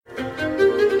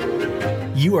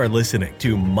You are listening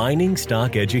to Mining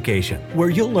Stock Education, where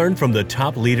you'll learn from the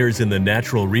top leaders in the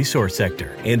natural resource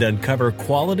sector and uncover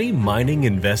quality mining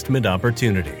investment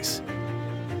opportunities.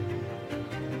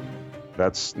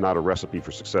 That's not a recipe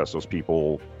for success. Those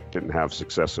people didn't have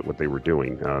success at what they were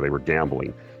doing. They were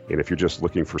gambling. And if you're just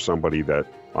looking for somebody that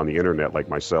on the internet, like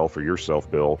myself or yourself,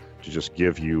 Bill, to just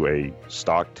give you a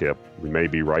stock tip, we may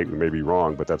be right, we may be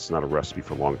wrong, but that's not a recipe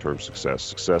for long-term success.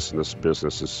 Success in this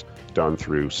business is done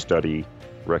through study,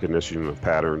 recognition of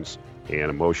patterns,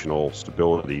 and emotional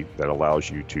stability that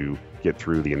allows you to get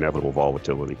through the inevitable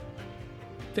volatility.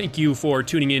 Thank you for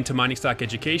tuning in to Mining Stock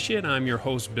Education. I'm your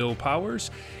host, Bill Powers,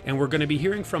 and we're going to be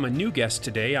hearing from a new guest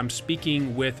today. I'm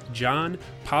speaking with John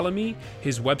Polomny.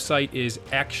 His website is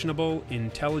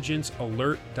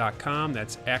actionableintelligencealert.com.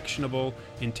 That's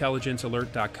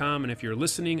actionableintelligencealert.com. And if you're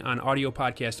listening on audio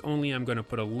podcast only, I'm going to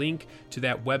put a link to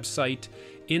that website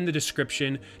in the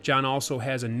description. John also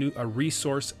has a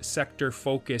resource sector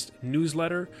focused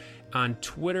newsletter. On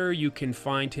Twitter, you can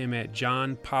find him at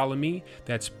John Polomny.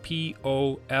 That's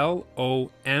Polomny,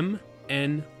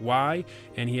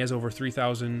 and he has over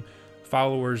 3,000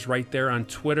 followers right there on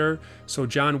Twitter. So,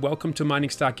 John, welcome to Mining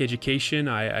Stock Education.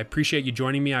 I appreciate you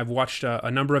joining me. I've watched a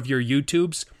number of your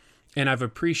YouTubes, and I've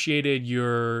appreciated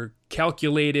your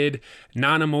calculated,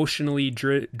 non-emotionally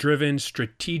driven,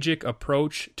 strategic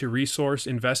approach to resource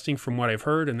investing from what I've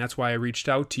heard, and that's why I reached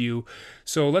out to you.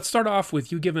 So let's start off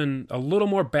with you giving a little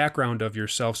more background of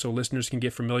yourself so listeners can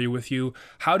get familiar with you.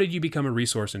 How did you become a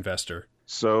resource investor?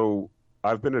 So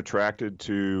I've been attracted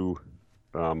to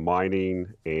mining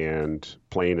and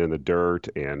playing in the dirt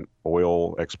and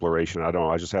oil exploration. I don't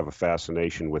know, I just have a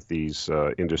fascination with these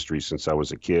industries since I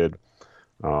was a kid.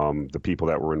 The people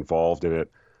that were involved in it.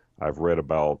 I've read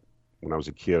about, when I was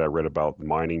a kid, I read about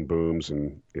mining booms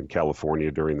in California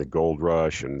during the gold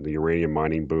rush and the uranium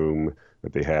mining boom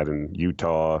that they had in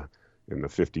Utah in the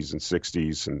 50s and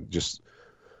 60s, and just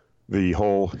the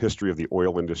whole history of the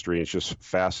oil industry. It's just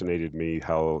fascinated me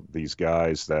how these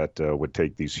guys that would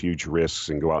take these huge risks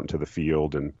and go out into the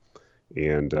field and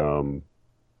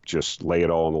just lay it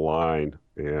all on the line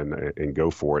and go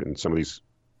for it. And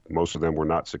most of them were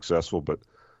not successful, but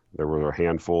there were a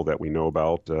handful that we know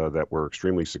about that were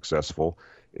extremely successful,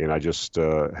 and I just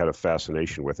had a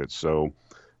fascination with it. So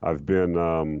I've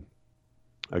been,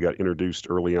 I got introduced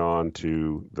early on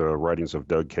to the writings of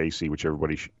Doug Casey, which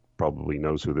everybody probably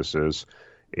knows who this is,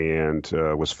 and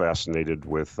was fascinated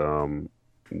with a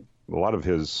lot of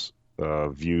his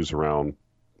views around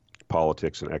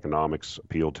politics and economics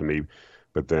appealed to me.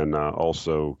 But then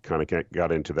also kind of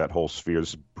got into that whole sphere.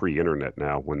 This is pre-internet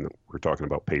now, when we're talking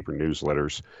about paper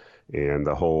newsletters and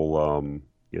the whole,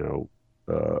 the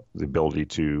ability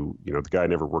to, the guy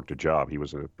never worked a job. He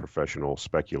was a professional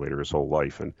speculator his whole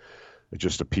life, and it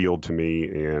just appealed to me.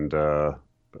 And I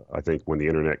think when the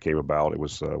internet came about, it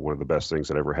was one of the best things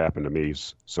that ever happened to me.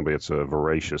 Somebody that's a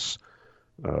voracious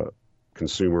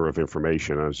consumer of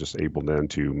information. I was just able then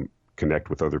to connect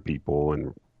with other people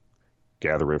and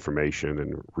gather information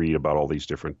and read about all these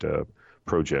different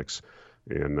projects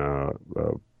and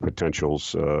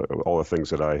potentials, all the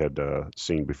things that I had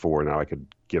seen before. Now I could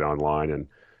get online and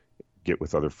get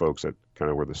with other folks that kind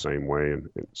of were the same way.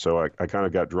 And so I kind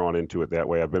of got drawn into it that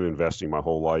way. I've been investing my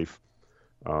whole life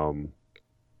and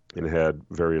had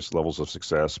various levels of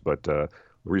success. But the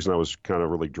reason I was kind of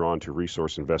really drawn to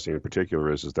resource investing in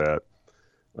particular is that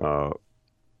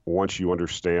once you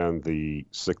understand the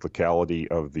cyclicality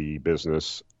of the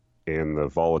business and the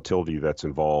volatility that's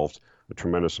involved, a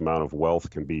tremendous amount of wealth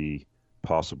can be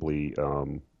possibly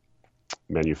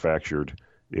manufactured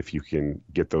if you can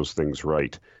get those things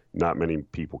right. Not many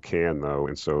people can, though,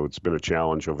 and so it's been a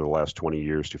challenge over the last 20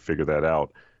 years to figure that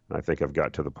out. And I think I've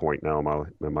got to the point now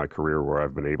in my career where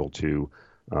I've been able to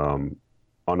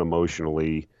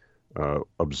unemotionally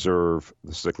observe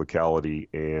the cyclicality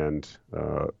and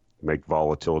make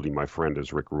volatility my friend,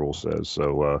 as Rick Rule says.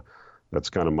 So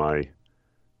that's kind of my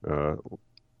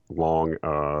long,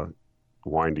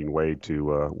 winding way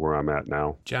to where I'm at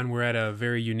now. John, we're at a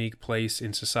very unique place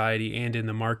in society and in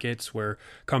the markets where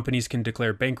companies can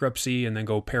declare bankruptcy and then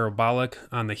go parabolic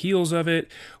on the heels of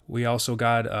it. We also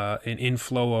got an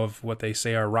inflow of what they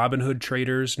say are Robinhood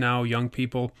traders now, young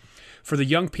people. For the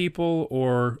young people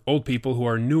or old people who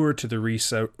are newer to the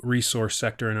resource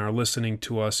sector and are listening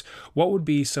to us, what would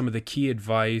be some of the key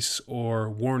advice or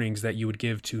warnings that you would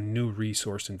give to new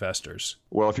resource investors?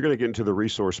 Well, if you're going to get into the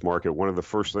resource market, one of the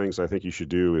first things I think you should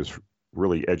do is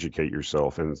really educate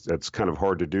yourself. And that's kind of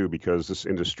hard to do because this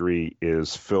industry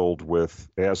is filled with,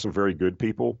 it has some very good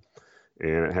people,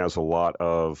 and it has a lot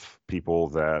of people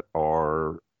that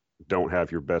don't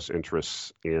have your best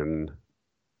interests in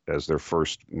as their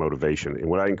first motivation. And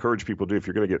what I encourage people to do, if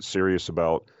you're going to get serious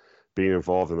about being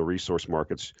involved in the resource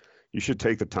markets, you should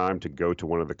take the time to go to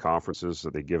one of the conferences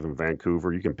that they give in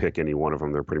Vancouver. You can pick any one of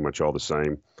them. They're pretty much all the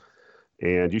same.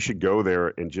 And you should go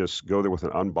there and just go there with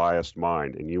an unbiased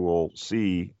mind, and you will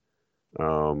see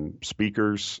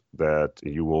speakers, that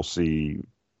you will see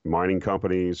mining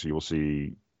companies, you will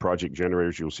see project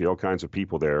generators, you will see all kinds of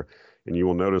people there, and you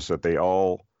will notice that they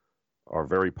all are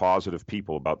very positive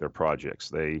people about their projects.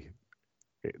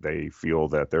 They feel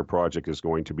that their project is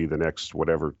going to be the next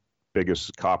whatever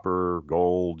biggest copper,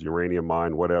 gold, uranium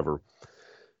mine, whatever.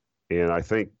 And I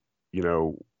think,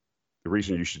 the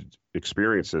reason you should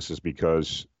experience this is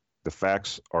because the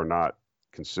facts are not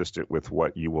consistent with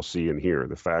what you will see and hear.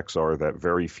 The facts are that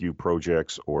very few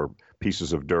projects or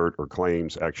pieces of dirt or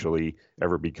claims actually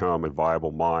ever become a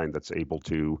viable mine that's able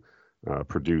to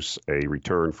produce a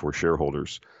return for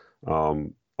shareholders. A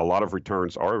lot of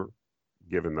returns are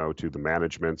given, though, to the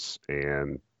managements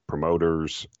and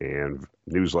promoters and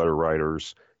newsletter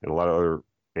writers and a lot of other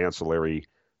ancillary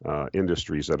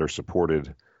industries that are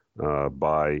supported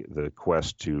by the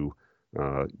quest to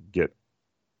get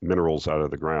minerals out of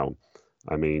the ground.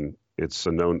 I mean, it's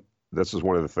a known. This is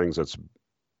one of the things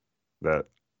that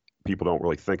people don't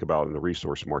really think about in the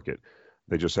resource market.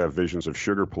 They just have visions of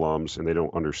sugar plums, and they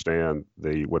don't understand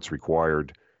what's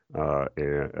required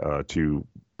to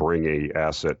bring a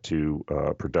asset to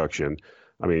production.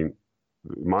 I mean,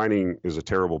 mining is a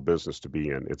terrible business to be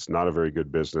in. It's not a very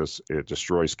good business. It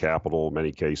destroys capital in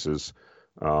many cases.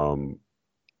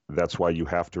 That's why you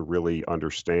have to really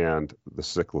understand the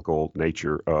cyclical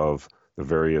nature of the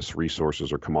various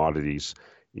resources or commodities.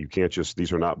 You can't just,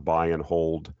 these are not buy and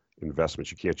hold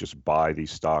investments. You can't just buy these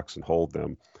stocks and hold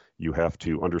them. You have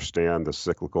to understand the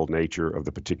cyclical nature of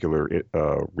the particular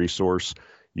resource.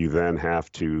 You then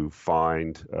have to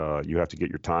you have to get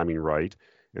your timing right.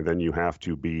 And then you have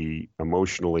to be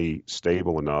emotionally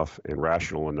stable enough and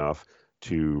rational enough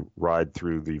to ride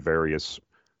through the various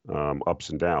ups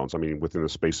and downs. I mean, within the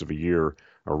space of a year,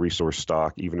 a resource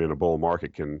stock, even in a bull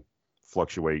market, can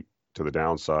fluctuate to the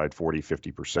downside 40,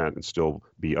 50% and still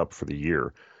be up for the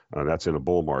year. That's in a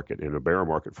bull market. In a bear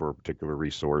market for a particular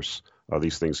resource,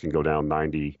 these things can go down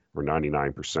 90 or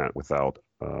 99%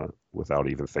 without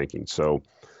even thinking. So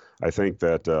I think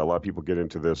that a lot of people get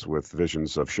into this with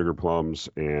visions of sugar plums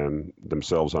and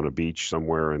themselves on a beach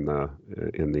somewhere in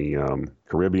the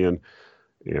Caribbean.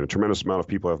 And a tremendous amount of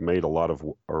people have made a lot of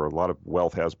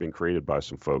wealth has been created by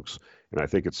some folks. And I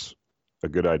think it's a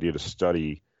good idea to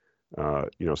study,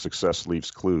 success leaves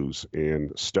clues,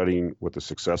 and studying what the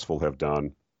successful have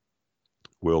done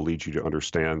will lead you to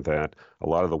understand that a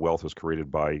lot of the wealth was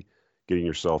created by getting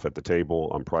yourself at the table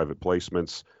on private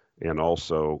placements and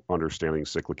also understanding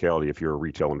cyclicality. If you're a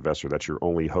retail investor, that's your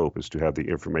only hope, is to have the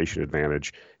information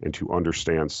advantage and to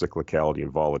understand cyclicality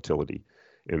and volatility.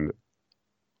 And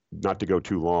not to go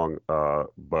too long,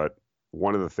 but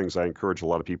one of the things I encourage a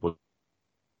lot of people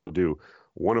to do,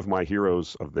 one of my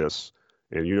heroes of this,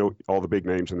 and all the big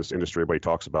names in this industry everybody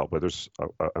talks about, but there's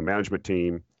a management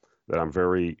team that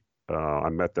I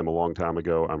met them a long time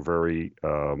ago. I'm very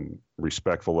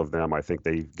respectful of them. I think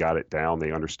they've got it down.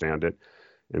 They understand it.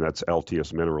 And that's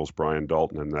LTS Minerals, Brian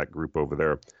Dalton and that group over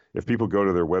there. If people go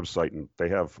to their website, and they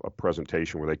have a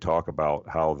presentation where they talk about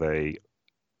how they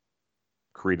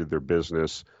created their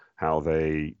business, how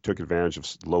they took advantage of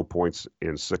low points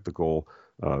in the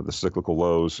cyclical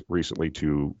lows recently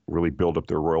to really build up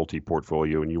their royalty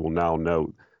portfolio. And you will now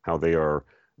note how they are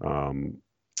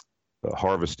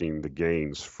harvesting the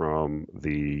gains from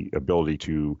the ability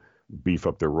to beef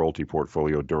up their royalty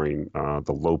portfolio during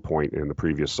the low point in the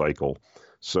previous cycle.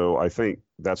 So I think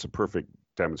that's a perfect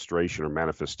demonstration or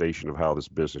manifestation of how this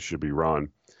business should be run.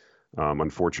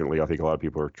 Unfortunately, I think a lot of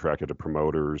people are attracted to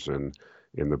promoters and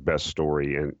the best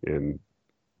story. And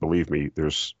believe me,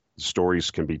 stories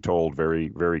can be told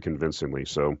very, very convincingly.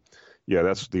 So yeah,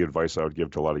 that's the advice I would give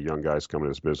to a lot of young guys coming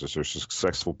into this business. There's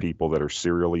successful people that are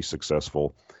serially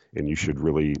successful, and you should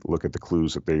really look at the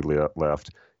clues that they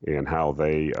left and how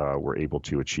they were able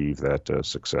to achieve that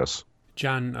success.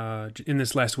 John, in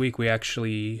this last week, we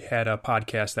actually had a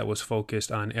podcast that was focused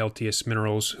on LTS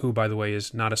Minerals, who, by the way,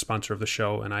 is not a sponsor of the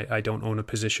show, and I don't own a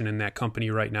position in that company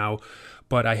right now.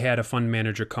 But I had a fund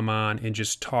manager come on and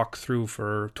just talk through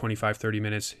for 25, 30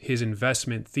 minutes his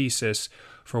investment thesis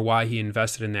for why he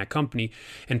invested in that company.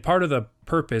 And part of the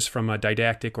purpose from a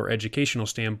didactic or educational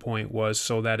standpoint was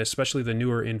so that especially the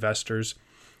newer investors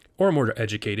or more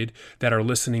educated that are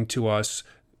listening to us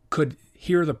could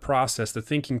hear the process, the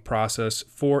thinking process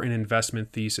for an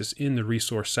investment thesis in the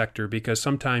resource sector, because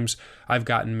sometimes I've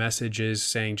gotten messages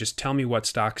saying, just tell me what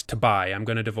stocks to buy. I'm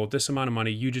going to devote this amount of money.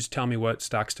 You just tell me what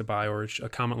stocks to buy, or a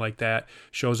comment like that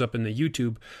shows up in the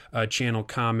YouTube channel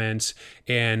comments.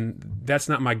 And that's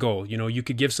not my goal. You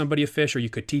could give somebody a fish or you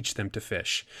could teach them to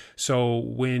fish. So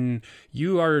when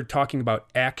you are talking about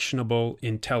actionable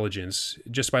intelligence,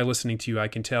 just by listening to you, I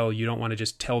can tell you don't want to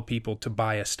just tell people to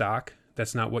buy a stock.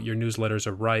 That's not what your newsletters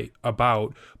are right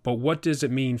about. But what does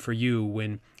it mean for you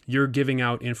when you're giving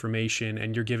out information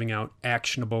and you're giving out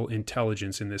actionable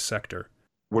intelligence in this sector?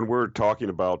 When we're talking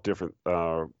about different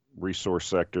resource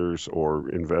sectors or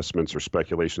investments or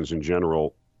speculations in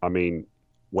general, I mean,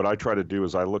 what I try to do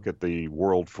is I look at the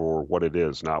world for what it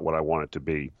is, not what I want it to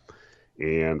be.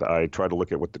 And I try to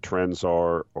look at what the trends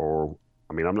are,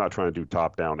 I'm not trying to do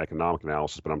top-down economic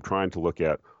analysis, but I'm trying to look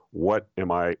at where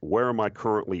am I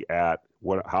currently at?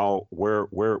 Where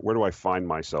do I find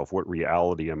myself? What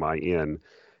reality am I in?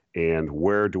 And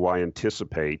where do I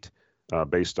anticipate,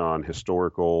 based on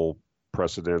historical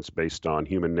precedents, based on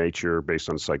human nature, based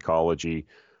on psychology,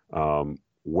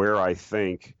 where I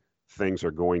think things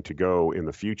are going to go in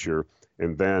the future,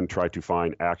 and then try to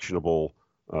find actionable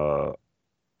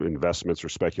investments or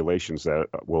speculations that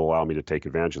will allow me to take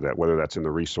advantage of that, whether that's in the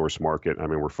resource market. I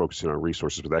mean, we're focusing on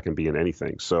resources, but that can be in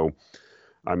anything. So,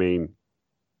 I mean,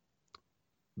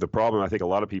 the problem I think a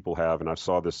lot of people have, and I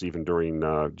saw this even during,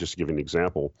 just to give an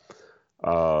example,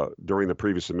 during the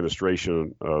previous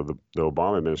administration, the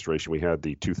Obama administration, we had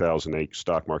the 2008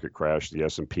 stock market crash. The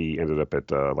S&P ended up at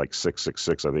like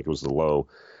 666, I think it was the low.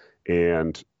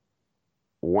 And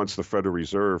once the Federal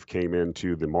Reserve came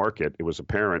into the market, it was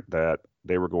apparent that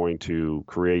they were going to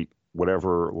create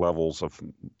whatever levels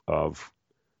of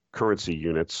currency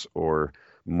units or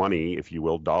money, if you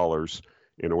will, dollars,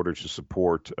 in order to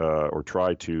support or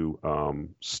try to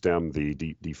stem the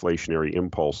deflationary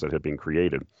impulse that had been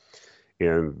created.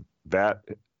 And that,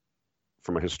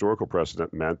 from a historical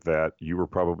precedent, meant that you were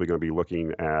probably going to be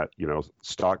looking at,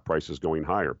 stock prices going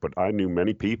higher. But I knew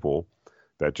many people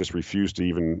that just refused to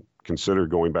even consider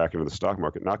going back into the stock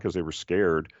market, not because they were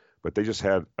scared, but they just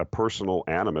had a personal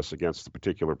animus against the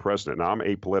particular president. Now, I'm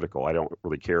apolitical. I don't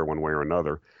really care one way or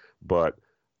another. But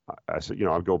I said,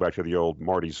 I'd go back to the old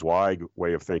Marty Zweig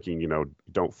way of thinking,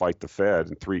 don't fight the Fed,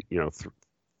 and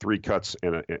three cuts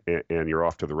and you're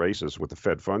off to the races with the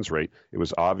Fed funds rate. It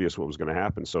was obvious what was going to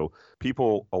happen. So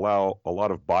people allow a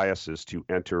lot of biases to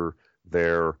enter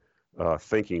their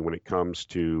thinking when it comes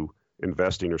to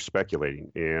investing or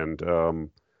speculating. And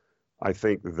I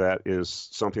think that is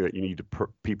something that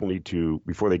people need to,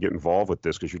 before they get involved with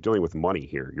this, because you're dealing with money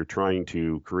here. You're trying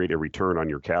to create a return on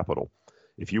your capital.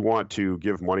 If you want to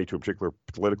give money to a particular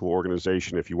political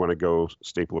organization, if you want to go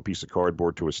staple a piece of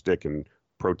cardboard to a stick and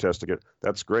protest against,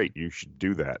 that's great. You should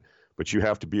do that. But you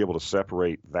have to be able to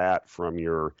separate that from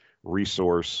your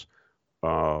resource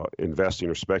investing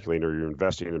or speculating, or your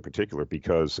investing in particular,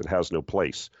 because it has no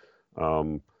place.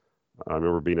 I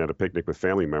remember being at a picnic with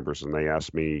family members, and they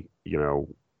asked me,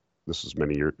 this is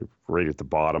many years, right at the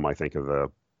bottom, I think, of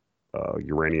the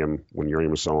uranium, when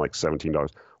uranium was selling like $17.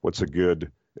 What's a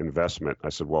good investment? I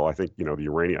said, well, I think, the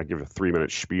uranium, I give a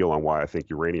 3-minute spiel on why I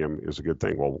think uranium is a good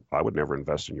thing. Well, I would never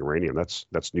invest in uranium.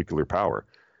 That's nuclear power.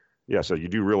 Yeah, so you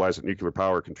do realize that nuclear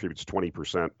power contributes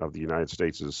 20% of the United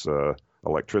States'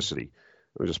 electricity.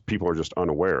 People are just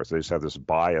unaware. So they just have this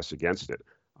bias against it.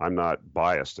 I'm not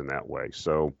biased in that way.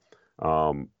 So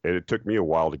it took me a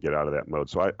while to get out of that mode.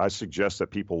 So I suggest that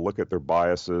people look at their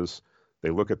biases, they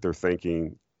look at their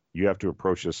thinking. You have to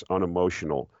approach this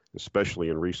unemotional, especially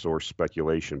in resource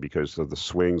speculation, because of the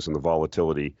swings and the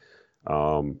volatility.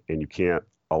 And you can't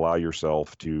allow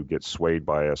yourself to get swayed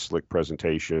by a slick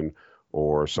presentation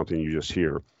or something you just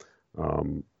hear.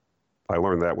 I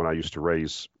learned that when I used to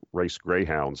race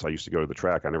greyhounds. I used to go to the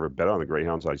track. I never bet on the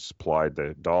greyhounds. I supplied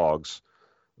the dogs.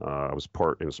 I was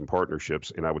part in some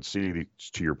partnerships, and I would see,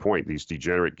 to your point, these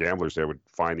degenerate gamblers that would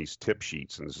find these tip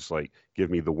sheets and it's just like,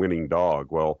 give me the winning dog.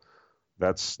 Well,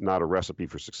 that's not a recipe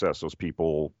for success. Those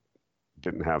people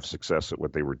didn't have success at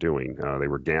what they were doing. They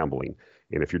were gambling.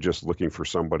 And if you're just looking for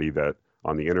somebody that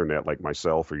on the internet, like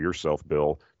myself or yourself,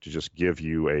 Bill, to just give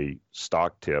you a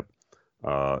stock tip,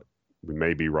 we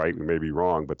may be right, we may be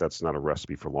wrong, but that's not a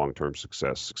recipe for long-term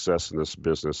success. Success in this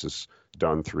business is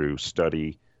done through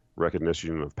study,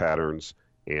 recognition of patterns,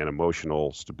 and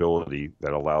emotional stability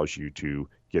that allows you to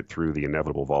get through the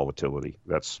inevitable volatility.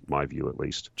 That's my view, at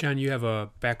least. John, you have a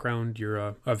background.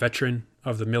 You're a veteran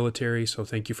of the military, so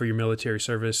thank you for your military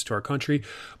service to our country.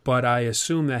 But I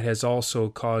assume that has also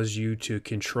caused you to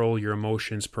control your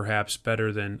emotions perhaps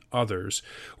better than others.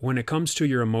 When it comes to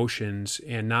your emotions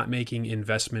and not making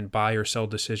investment buy or sell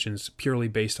decisions purely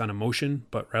based on emotion,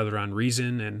 but rather on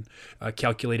reason and a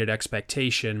calculated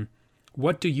expectation,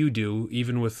 what do you do,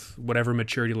 even with whatever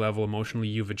maturity level emotionally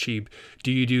you've achieved,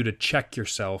 do you do to check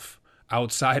yourself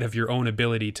outside of your own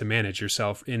ability to manage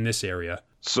yourself in this area?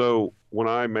 So when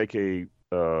I make a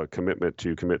commitment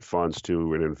to commit funds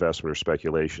to an investment or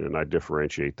speculation, and I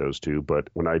differentiate those two, but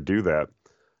when I do that,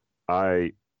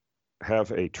 I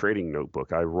have a trading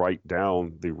notebook. I write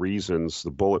down the reasons,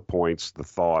 the bullet points, the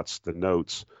thoughts, the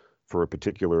notes for a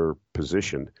particular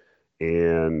position,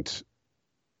 and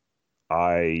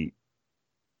I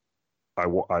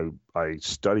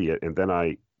study it, and then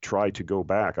I try to go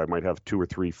back. I might have 2 or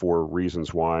 3, 4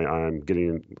 reasons why I'm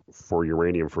getting for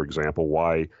uranium, for example,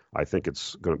 why I think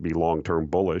it's going to be long-term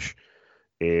bullish.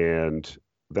 And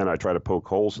then I try to poke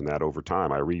holes in that over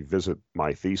time. I revisit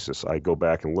my thesis. I go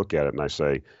back and look at it and I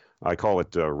say, I call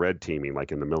it red teaming,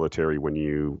 like in the military when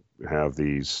you have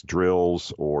these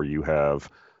drills or you have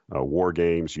war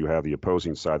games, you have the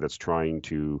opposing side that's trying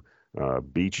to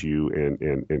beat you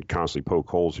and constantly poke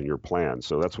holes in your plan.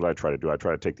 So that's what I try to do. I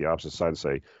try to take the opposite side and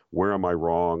say, where am I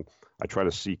wrong? I try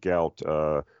to seek out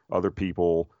other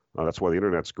people. That's why the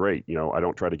internet's great. I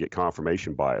don't try to get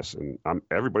confirmation bias, and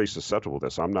everybody's susceptible to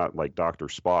this. I'm not like Dr.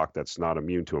 Spock that's not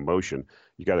immune to emotion.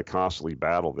 You got to constantly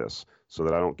battle this so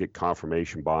that I don't get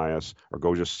confirmation bias or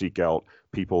go just seek out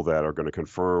people that are going to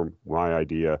confirm my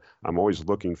idea. I'm always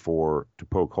looking to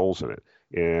poke holes in it.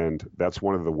 And that's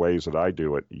one of the ways that I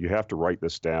do it. You have to write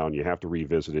this down. You have to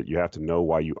revisit it. You have to know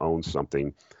why you own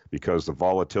something, because the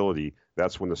volatility,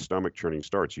 that's when the stomach churning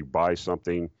starts. You buy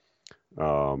something,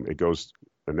 it goes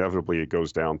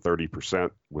down 30%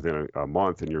 within a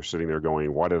month, and you're sitting there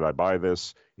going, why did I buy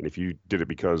this? And if you did it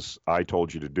because I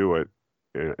told you to do it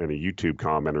in a YouTube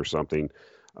comment or something,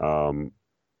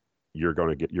 you're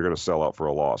going to sell out for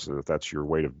a loss. And if that's your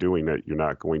way of doing it, you're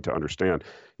not going to understand.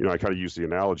 I kind of use the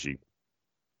analogy,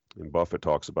 and Buffett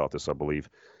talks about this, I believe.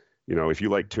 If you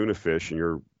like tuna fish and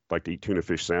you're like to eat tuna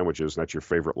fish sandwiches, and that's your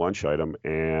favorite lunch item,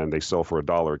 and they sell for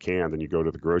 $1 a can, then you go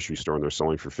to the grocery store and they're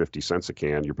selling for 50 cents a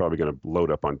can, you're probably going to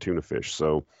load up on tuna fish.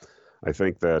 So I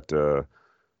think that,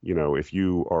 if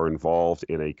you are involved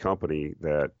in a company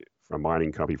a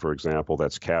mining company, for example,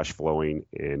 that's cash flowing,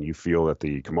 and you feel that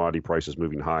the commodity price is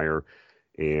moving higher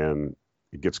and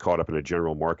it gets caught up in a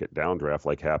general market downdraft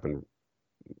like happened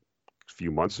a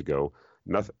few months ago,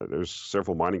 there's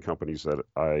several mining companies that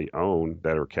I own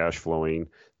that are cash flowing,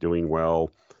 doing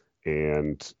well,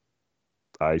 and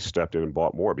I stepped in and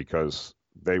bought more because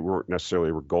they weren't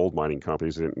necessarily gold mining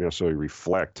companies. They didn't necessarily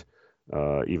reflect,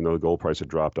 even though the gold price had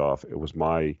dropped off. It was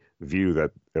my view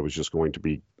that it was just going to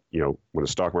be, when the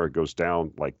stock market goes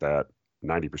down like that,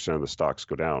 90% of the stocks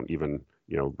go down, even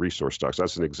resource stocks.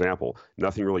 That's an example.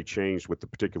 Nothing really changed with the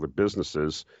particular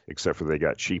businesses except for they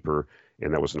got cheaper,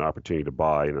 and that was an opportunity to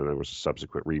buy, and then there was a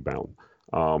subsequent rebound.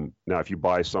 Now, if you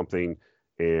buy something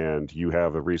and you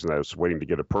have a reason that it's waiting to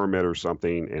get a permit or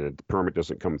something, and the permit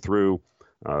doesn't come through,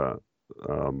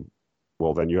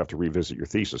 well, then you have to revisit your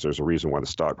thesis. There's a reason why the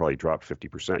stock probably dropped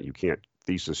 50%. You can't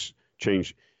thesis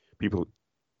change. People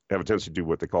have a tendency to do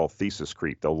what they call thesis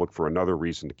creep. They'll look for another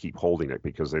reason to keep holding it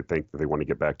because they think that they want to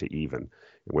get back to even. And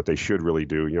what they should really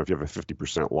do, if you have a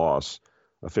 50% loss,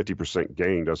 a 50%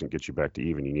 gain doesn't get you back to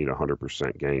even. You need a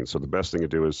 100% gain. So the best thing to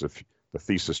do is, if the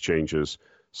thesis changes,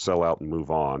 sell out and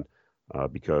move on,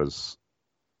 because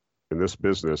in this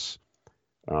business,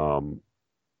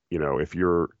 if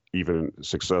you're even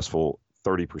successful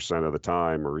 30% of the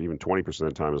time or even 20% of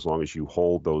the time, as long as you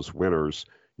hold those winners,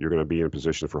 you're going to be in a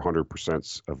position for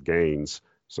 100% of gains,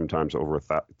 sometimes over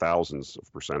thousands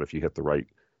of percent if you hit the right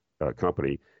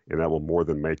company, and that will more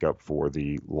than make up for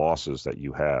the losses that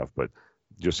you have. But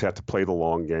you just have to play the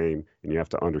long game, and you have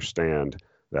to understand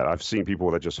that I've seen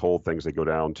people that just hold things. They go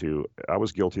down to, I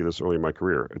was guilty of this early in my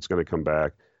career. It's going to come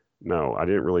back. No, I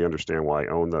didn't really understand why I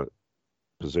owned the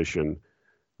position.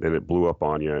 Then it blew up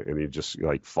on you, and it just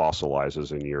like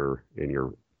fossilizes in your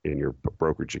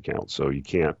brokerage account. So you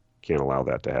can't allow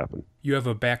that to happen. You have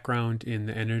a background in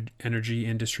the energy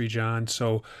industry, John.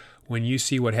 So when you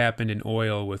see what happened in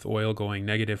oil, with oil going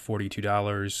negative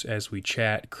 $42 as we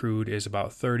chat, crude is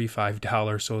about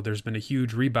 $35. So there's been a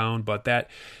huge rebound, but that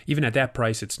even at that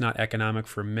price, it's not economic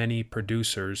for many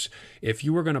producers. If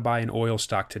you were going to buy an oil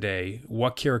stock today,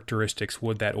 what characteristics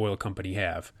would that oil company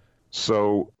have?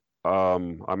 So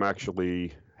I'm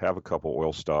actually have a couple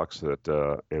oil stocks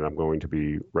that, and I'm going to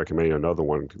be recommending another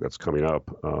one that's coming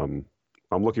up.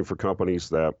 I'm looking for companies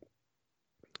that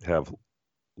have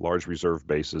large reserve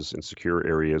bases in secure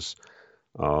areas.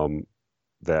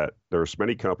 That there's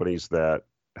many companies that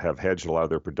have hedged a lot of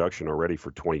their production already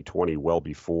for 2020, well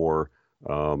before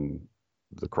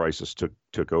the crisis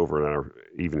took over, and are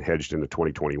even hedged into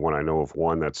 2021. I know of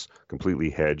one that's completely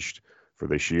hedged for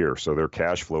this year, so their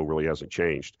cash flow really hasn't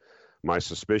changed. My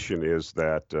suspicion is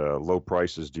that low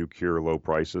prices do cure low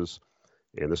prices,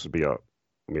 and this would be a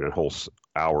whole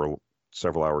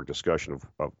several hour discussion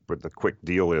but the quick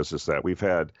deal is that we've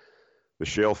had the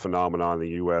shale phenomenon in the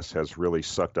U.S. has really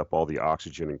sucked up all the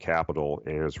oxygen and capital,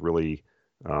 and has really,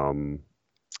 I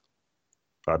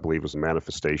believe, was a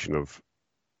manifestation of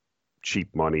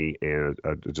cheap money and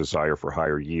a desire for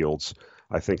higher yields.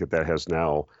 I think that has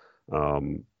now,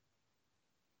 that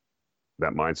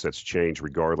mindset's changed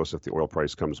regardless if the oil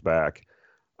price comes back.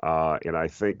 And I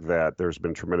think that there's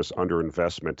been tremendous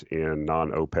underinvestment in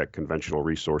non-OPEC conventional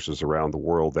resources around the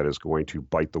world that is going to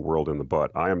bite the world in the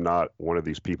butt. I am not one of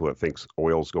these people that thinks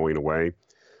oil's going away.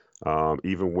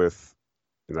 Even with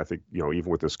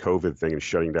this COVID thing and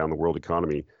shutting down the world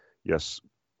economy, yes,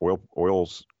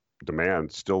 oil's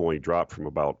demand still only dropped from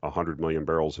about 100 million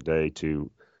barrels a day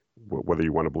to, whether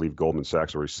you want to believe Goldman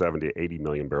Sachs, or 70 to 80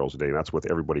 million barrels a day. And that's with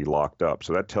everybody locked up.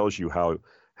 So that tells you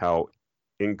how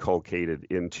inculcated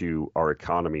into our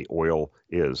economy oil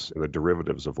is, and the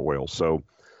derivatives of oil. So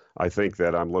I think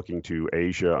that I'm looking to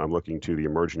Asia, I'm looking to the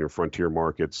emerging or frontier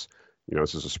markets.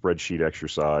 This is a spreadsheet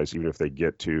exercise. Even if they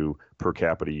get to per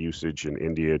capita usage in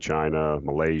India, China,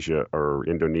 Malaysia, or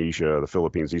Indonesia, the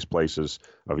Philippines, these places,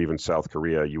 of even South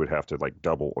Korea, you would have to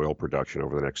double oil production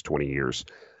over the next 20 years.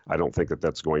 I don't think that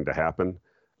that's going to happen.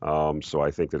 So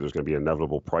I think that there's going to be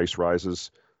inevitable price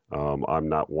rises. I'm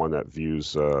not one that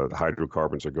views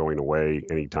hydrocarbons are going away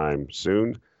anytime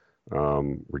soon,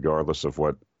 regardless of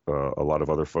what a lot of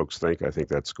other folks think. I think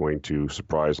that's going to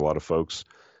surprise a lot of folks.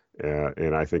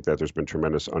 And I think that there's been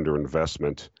tremendous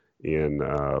underinvestment in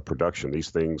production.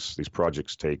 These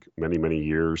projects take many, many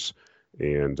years,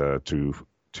 and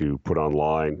to put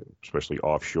online, especially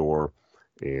offshore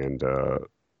and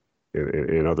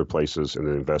in other places, and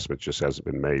the investment just hasn't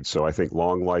been made. So I think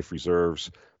long life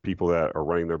reserves, people that are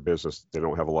running their business, they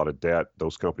don't have a lot of debt.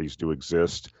 Those companies do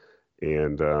exist.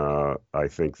 And I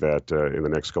think that in the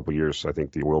next couple of years, I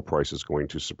think the oil price is going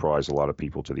to surprise a lot of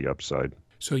people to the upside.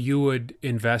 So you would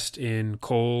invest in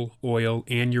coal, oil,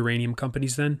 and uranium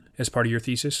companies then as part of your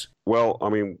thesis? Well,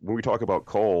 when we talk about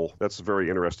coal, that's a very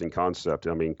interesting concept.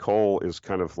 Coal is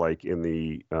kind of like in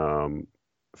the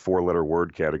four-letter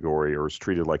word category, or is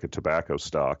treated like a tobacco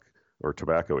stock or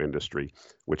tobacco industry,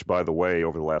 which, by the way,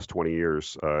 over the last 20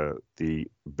 years, the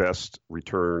best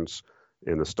returns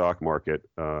in the stock market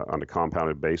on a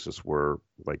compounded basis were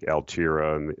like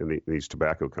Altria and these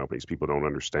tobacco companies. People don't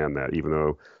understand that. Even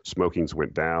though smoking's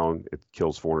went down, it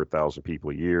kills 400,000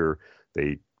 people a year.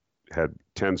 They had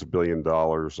tens of $billions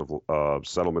of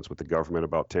settlements with the government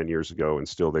about 10 years ago, and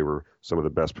still they were some of the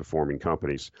best performing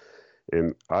companies.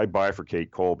 And I bifurcate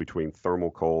coal between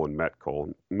thermal coal and met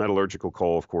coal. Metallurgical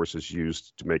coal, of course, is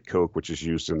used to make coke, which is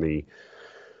used in the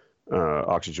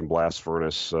oxygen blast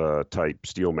furnace type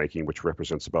steel making, which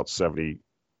represents around 70%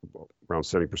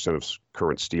 of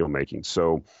current steel making.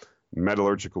 So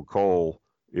metallurgical coal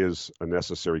is a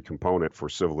necessary component for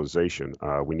civilization.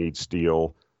 We need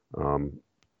steel.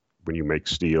 When you make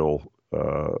steel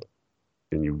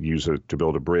and you use it to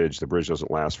build a bridge, the bridge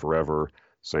doesn't last forever.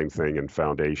 Same thing in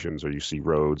foundations, or you see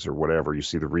roads or whatever, you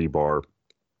see the rebar.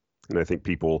 And I think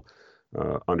people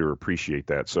underappreciate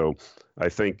that. So I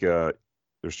think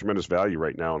there's tremendous value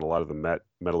right now in a lot of the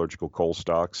metallurgical coal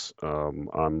stocks.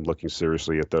 I'm looking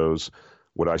seriously at those.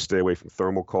 Would I stay away from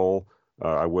thermal coal?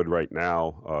 I would right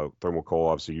now. Thermal coal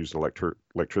obviously used in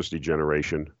electricity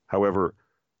generation. However,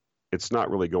 it's not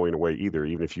really going away either.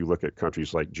 Even if you look at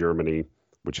countries like Germany,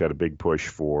 which had a big push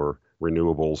for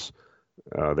renewables,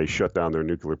 they shut down their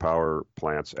nuclear power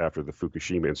plants after the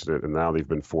Fukushima incident, and now they've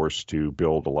been forced to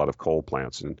build a lot of coal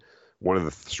plants. And one of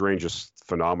the strangest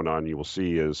phenomenon you will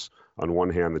see is, on one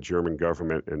hand, the German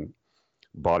government and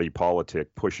body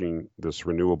politic pushing this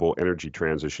renewable energy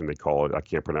transition, they call it. I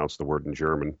can't pronounce the word in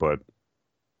German, but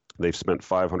they've spent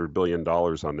 $500 billion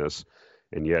on this.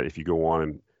 And yet, if you go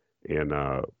on and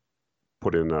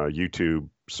put in a YouTube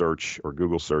search or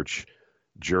Google search,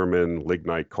 German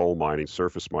lignite coal mining,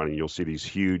 surface mining, you'll see these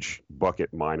huge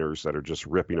bucket miners that are just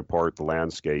ripping apart the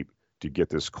landscape to get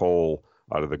this coal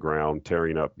out of the ground,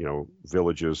 tearing up,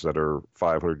 villages that are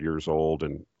 500 years old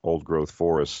and old growth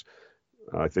forests.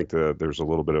 I think there's a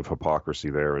little bit of hypocrisy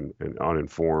there and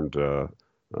uninformed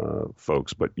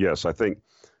folks. But yes, I think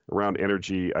around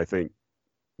energy, I think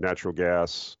natural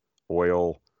gas,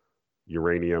 oil,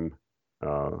 uranium,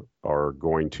 are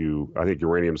going to, I think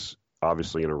uranium's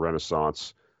obviously in a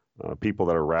renaissance. People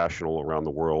that are rational around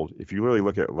the world, if you really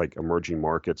look at like emerging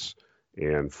markets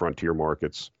and frontier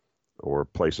markets or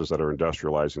places that are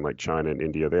industrializing like China and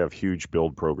India, they have huge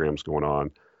build programs going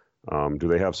on. Do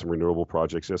they have some renewable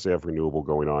projects? Yes, they have renewable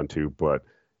going on too, but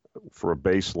for a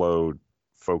base load,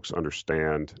 folks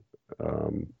understand,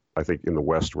 I think in the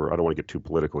West, I don't want to get too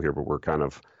political here, but we're kind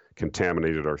of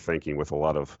contaminated our thinking with a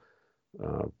lot of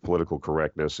political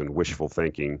correctness and wishful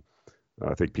thinking.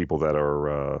 I think people that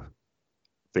are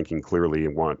thinking clearly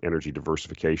and want energy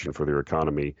diversification for their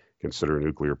economy consider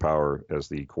nuclear power as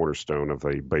the cornerstone of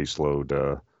a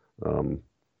baseload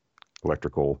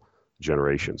electrical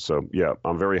generation. So yeah,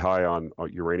 I'm very high on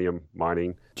uranium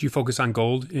mining. Do you focus on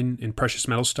gold in precious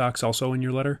metal stocks also in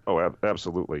your letter? Oh,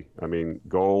 absolutely. I mean,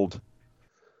 gold.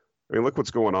 I mean, look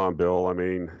what's going on, Bill. I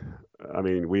mean,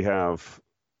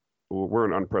 we're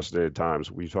in unprecedented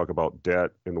times. We talk about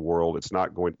debt in the world. It's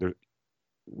not going there.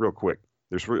 Real quick,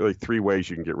 there's really three ways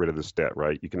you can get rid of this debt,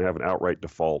 right? You can have an outright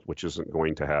default, which isn't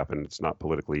going to happen. It's not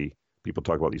politically. People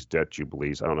talk about these debt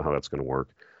jubilees. I don't know how that's going to work.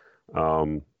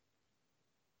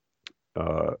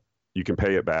 You can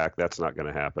pay it back. That's not going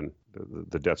to happen.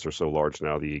 The debts are so large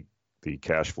now. The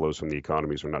cash flows from the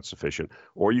economies are not sufficient.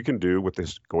 Or you can do with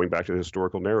this, going back to the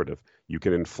historical narrative, you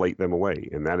can inflate them away.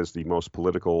 And that is the most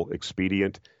political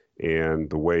expedient and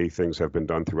the way things have been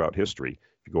done throughout history.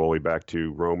 If you go all the way back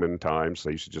to Roman times,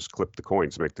 they used to just clip the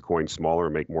coins, make the coins smaller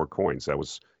and make more coins. That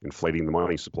was inflating the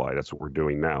money supply. That's what we're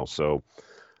doing now. So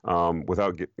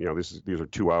without these are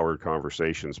 2-hour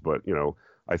conversations, but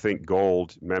I think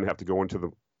gold, men have to go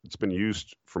into it's been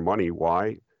used for money.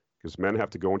 Why? Because men have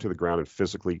to go into the ground and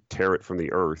physically tear it from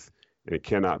the earth, and it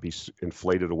cannot be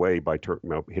inflated away by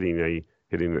hitting an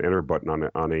enter button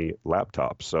on a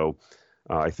laptop. So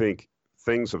I think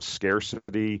things of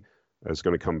scarcity is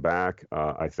going to come back.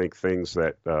 I think things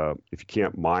that if you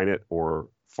can't mine it or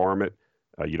farm it,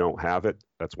 you don't have it.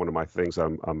 That's one of my things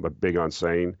I'm big on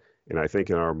saying. And I think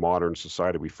in our modern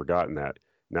society, we've forgotten that.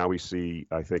 Now we see,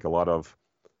 I think, a lot of,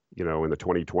 in the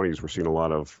 2020s, we're seeing a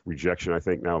lot of rejection, I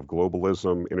think, now of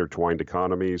globalism, intertwined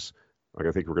economies.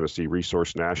 I think we're going to see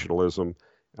resource nationalism.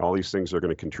 All these things are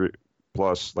going to contribute.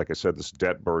 Plus, like I said, this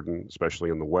debt burden, especially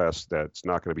in the West, that's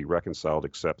not going to be reconciled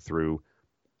except through,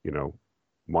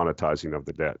 monetizing of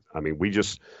the debt. I mean,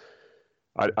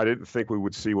 I didn't think we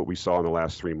would see what we saw in the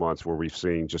last 3 months, where we've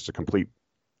seen just a complete,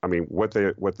 what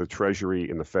the Treasury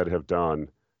and the Fed have done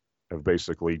have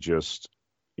basically just,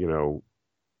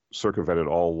 circumvented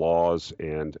all laws.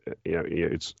 And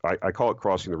I call it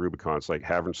crossing the Rubicon. It's like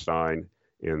Havenstein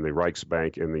in the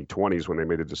Reichsbank in the 20s when they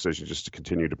made a decision just to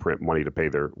continue to print money to pay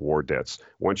their war debts.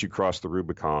 Once you cross the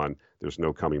Rubicon, there's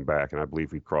no coming back. And I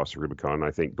believe we've crossed the Rubicon. And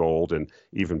I think gold and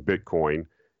even Bitcoin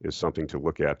is something to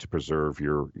look at to preserve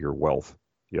your wealth.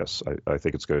 Yes, I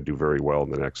think it's going to do very well in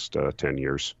the next 10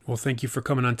 years. Well, thank you for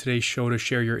coming on today's show to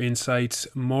share your insights.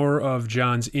 More of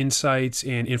John's insights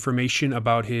and information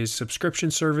about his subscription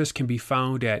service can be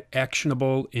found at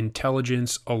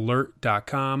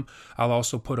actionableintelligencealert.com. I'll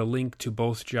also put a link to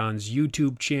both John's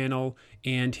YouTube channel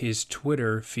and his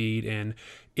Twitter feed and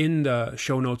in the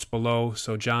show notes below.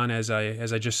 So John, as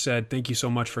I just said, thank you so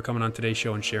much for coming on today's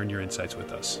show and sharing your insights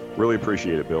with us. Really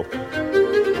appreciate it, Bill.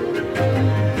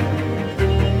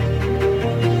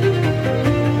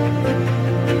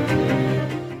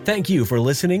 Thank you for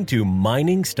listening to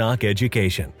Mining Stock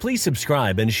Education. Please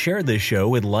subscribe and share this show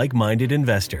with like-minded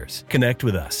investors. Connect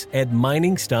with us at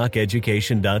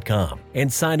miningstockeducation.com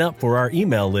and sign up for our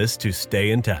email list to stay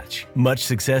in touch. Much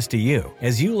success to you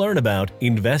as you learn about,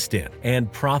 invest in,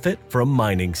 and profit from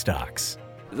mining stocks.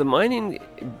 The mining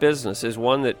business is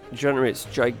one that generates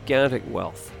gigantic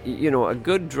wealth. A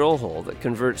good drill hole that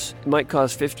converts might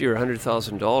cost $50,000 or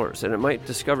 $100,000, and it might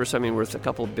discover something worth a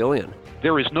couple billion.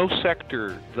 There is no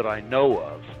sector that I know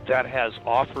of that has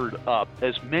offered up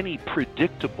as many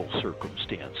predictable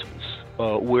circumstances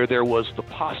where there was the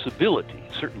possibility,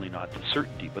 certainly not the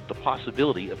certainty, but the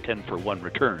possibility of 10-for-1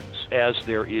 returns, as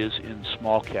there is in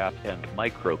small cap and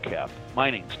micro cap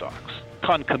mining stocks.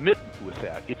 Concomitant with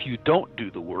that, if you don't do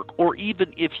the work, or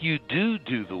even if you do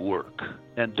the work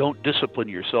and don't discipline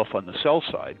yourself on the sell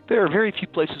side, there are very few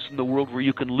places in the world where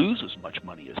you can lose as much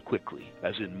money as quickly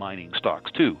as in mining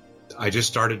stocks too. I just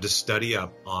started to study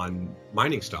up on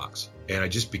mining stocks, and I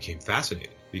just became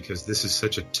fascinated because this is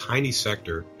such a tiny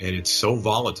sector and it's so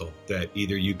volatile that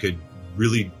either you could do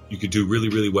really,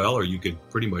 really well, or you could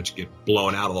pretty much get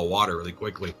blown out of the water really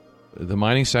quickly. The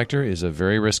mining sector is a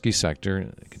very risky sector.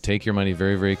 It can take your money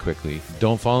very, very quickly.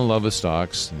 Don't fall in love with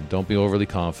stocks. And don't be overly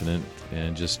confident.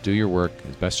 And just do your work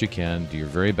as best you can. Do your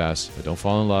very best. But don't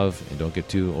fall in love and don't get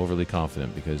too overly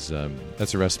confident, because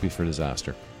that's a recipe for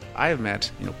disaster. I have met,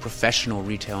 professional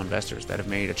retail investors that have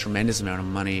made a tremendous amount of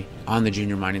money on the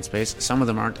junior mining space. Some of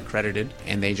them aren't accredited,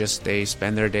 and they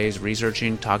spend their days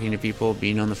researching, talking to people,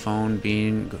 being on the phone,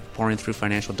 pouring through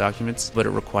financial documents, but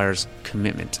it requires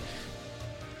commitment.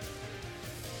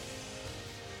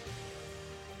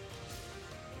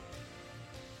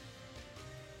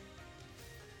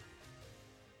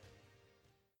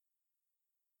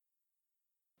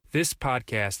 This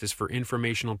podcast is for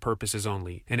informational purposes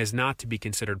only and is not to be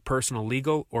considered personal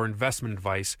legal or investment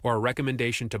advice or a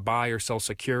recommendation to buy or sell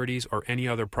securities or any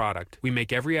other product. We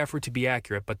make every effort to be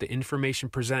accurate, but the information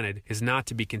presented is not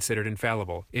to be considered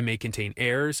infallible. It may contain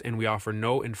errors, and we offer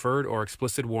no inferred or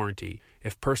explicit warranty.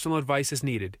 If personal advice is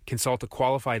needed, consult a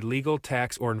qualified legal,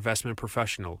 tax, or investment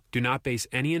professional. Do not base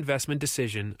any investment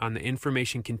decision on the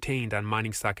information contained on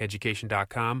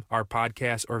miningstockeducation.com, our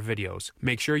podcasts, or videos.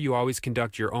 Make sure you always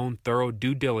conduct your own thorough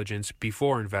due diligence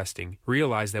before investing.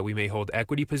 Realize that we may hold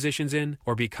equity positions in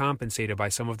or be compensated by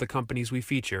some of the companies we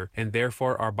feature, and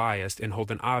therefore are biased and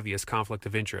hold an obvious conflict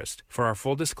of interest. For our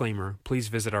full disclaimer, please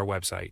visit our website.